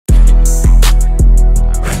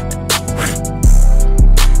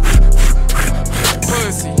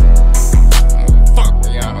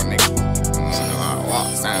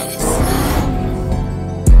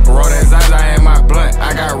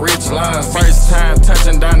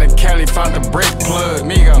Crashing down to Cali, found the brick plug.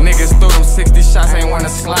 Niggas threw them 60 shots, ain't wanna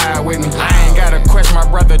slide with me. I ain't gotta question my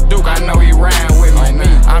brother Duke, I know he ride with me.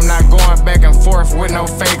 I'm not going back and forth with no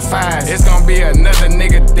fake fives. It's gonna be another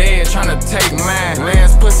nigga dead tryna take mine.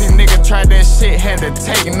 Last pussy nigga tried that shit, had to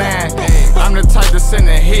take 9. I'm the type to send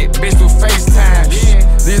a hit, bitch, through FaceTime.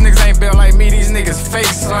 These niggas ain't built like me, these niggas fake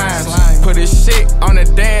slimes. Put his shit on the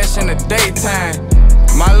dash in the daytime.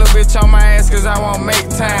 My little bitch on my ass cause I won't make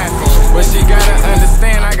time. But she gotta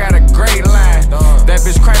understand I got a great line. That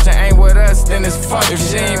bitch crashing ain't with us, then it's fuck. If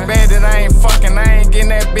she ain't bad, then I ain't fucking, I ain't getting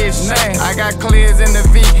that bitch name. I got clears in the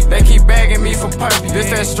V, they keep bagging me for puppy.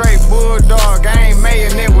 This that straight bulldog, I ain't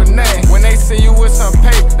making it with nothing. When they see you with some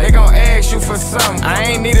paper, they gon' ask you for something.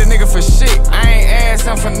 I ain't need a nigga for shit, I ain't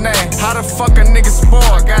asking for nothing. How the fuck a nigga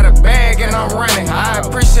spoil? Got a bag and I'm running. I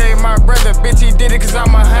appreciate my brother, bitch, he did it cause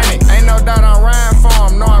I'm 100. Ain't no doubt I'm riding for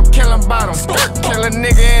him, no I'm killing bottom. Kill a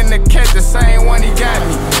nigga in the catch, the same one he got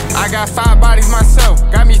me. I got 5 bodies myself,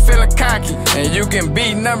 got me feeling cocky. And you can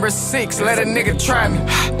be number 6, let a nigga try me.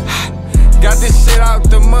 Got this shit out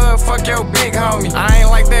the mud, fuck your big homie. I ain't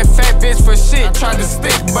like that fat bitch for shit, tried to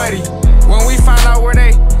stick buddy. When we find out where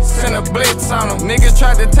they send a blitz on them. Niggas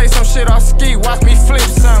tried to take some shit off ski, watch me flip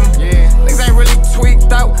something. Niggas ain't really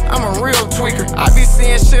tweaked out, I'm a real tweaker. I be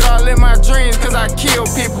seeing shit all in my dreams cause I kill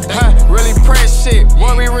people. Really press shit,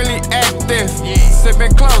 boy we really active.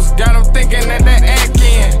 Sipping close, got them thinking that act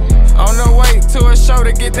in. On the way to a show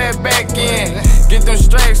to get that back in. Get them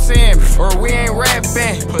straps in, or we ain't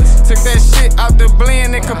rapping. Took that shit out the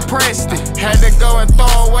blend and compressed it. Had to go and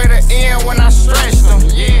throw away the end when I stretched them.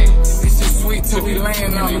 This shit sweet till we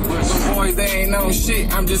laying on it. Them boys, they ain't no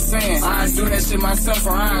shit, I'm just saying. I do that shit myself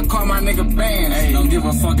or I call my nigga band. Hey, don't give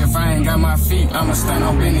a fuck if I ain't got my feet. I'ma stand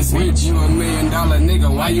on business with you, $1 million nigga.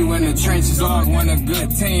 Why you in the trenches? Dog, one a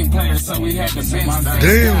good team player, so we had to bench.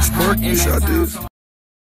 Damn, Sparky, shot this.